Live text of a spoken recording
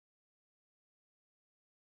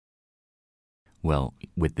Well,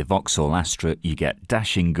 with the Vauxhall Astra, you get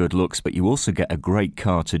dashing good looks, but you also get a great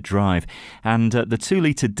car to drive. And the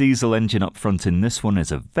 2-litre diesel engine up front in this one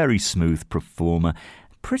is a very smooth performer.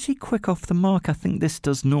 Pretty quick off the mark. I think this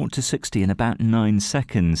does 0 to 60 in about 9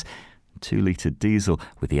 seconds. 2-litre diesel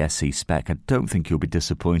with the SE spec. I don't think you'll be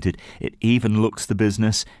disappointed. It even looks the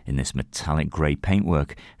business in this metallic grey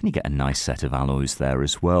paintwork, and you get a nice set of alloys there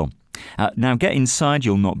as well. Now get inside,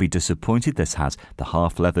 you'll not be disappointed. This has the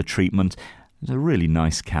half leather treatment. It's a really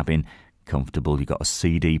nice cabin, comfortable. You've got a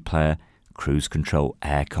CD player, cruise control,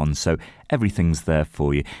 aircon, so everything's there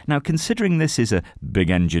for you. Now, considering this is a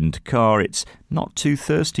big-engined car, it's not too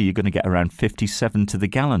thirsty. You're going to get around 57 to the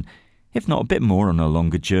gallon, if not a bit more on a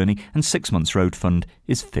longer journey, and 6 months road fund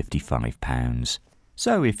is £55.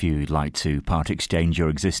 So if you'd like to part exchange your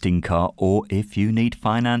existing car, or if you need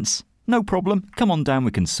finance, no problem. Come on down,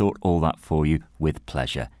 we can sort all that for you with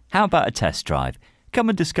pleasure. How about a test drive? Come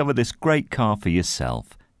and discover this great car for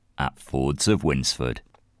yourself at Fords of Winsford.